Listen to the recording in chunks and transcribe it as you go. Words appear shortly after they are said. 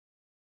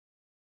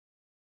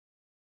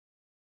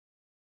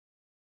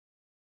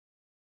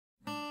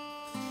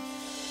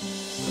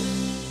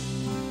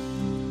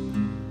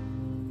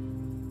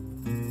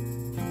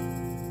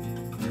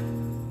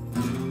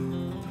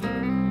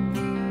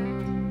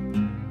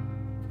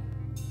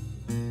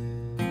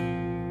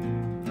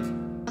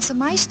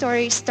My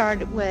story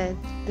started with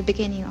the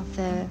beginning of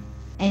the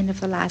end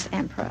of the last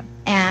emperor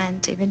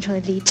and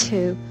eventually lead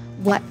to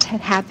what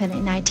had happened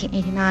in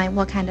 1989,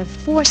 what kind of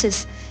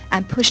forces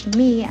pushed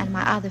me and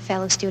my other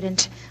fellow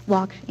students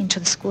walk into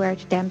the square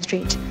to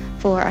demonstrate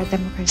for our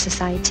democratic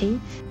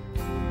society.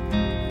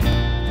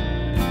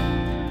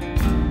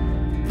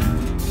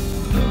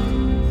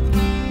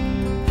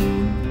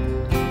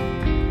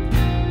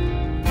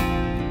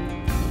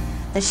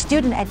 The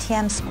students at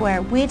Tiananmen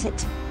Square waited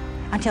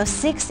until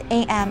 6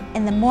 a.m.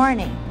 in the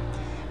morning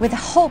with the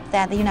hope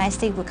that the United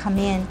States would come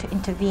in to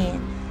intervene.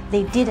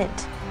 They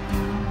didn't.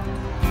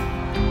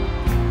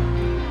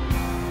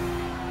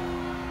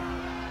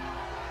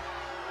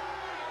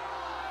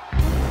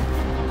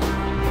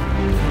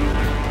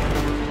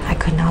 I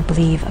could not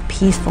believe a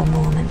peaceful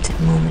moment,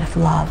 a moment of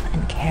love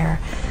and care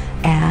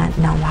and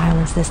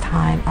nonviolence this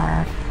time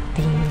are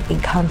being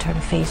encountered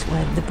and faced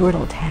with the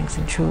brutal tanks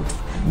and troops.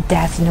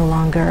 Death no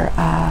longer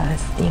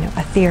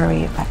a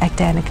theory, an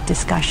academic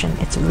discussion.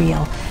 It's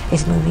real.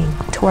 It's moving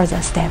towards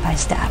us step by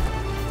step.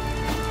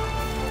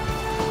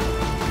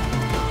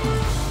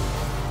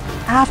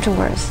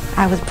 Afterwards,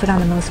 I was put on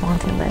the most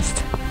wanted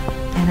list,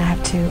 and I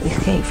had to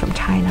escape from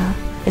China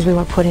as we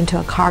were put into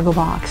a cargo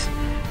box.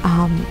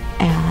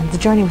 And the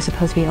journey was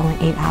supposed to be only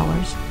 8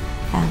 hours,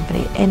 but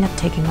it ended up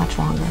taking much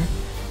longer.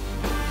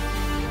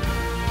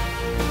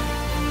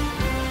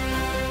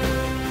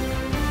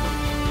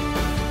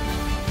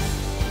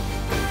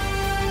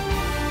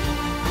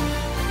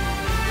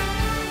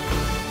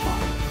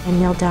 I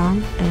knelt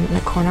down in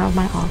the corner of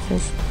my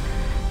office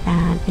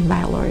and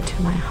invited Lord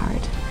to my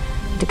heart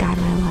to guide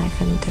my life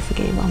and to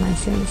forgive all my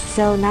sins.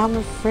 So now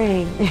I'm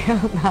free.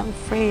 Now I'm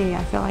free.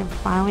 I feel like I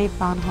finally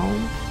found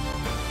home.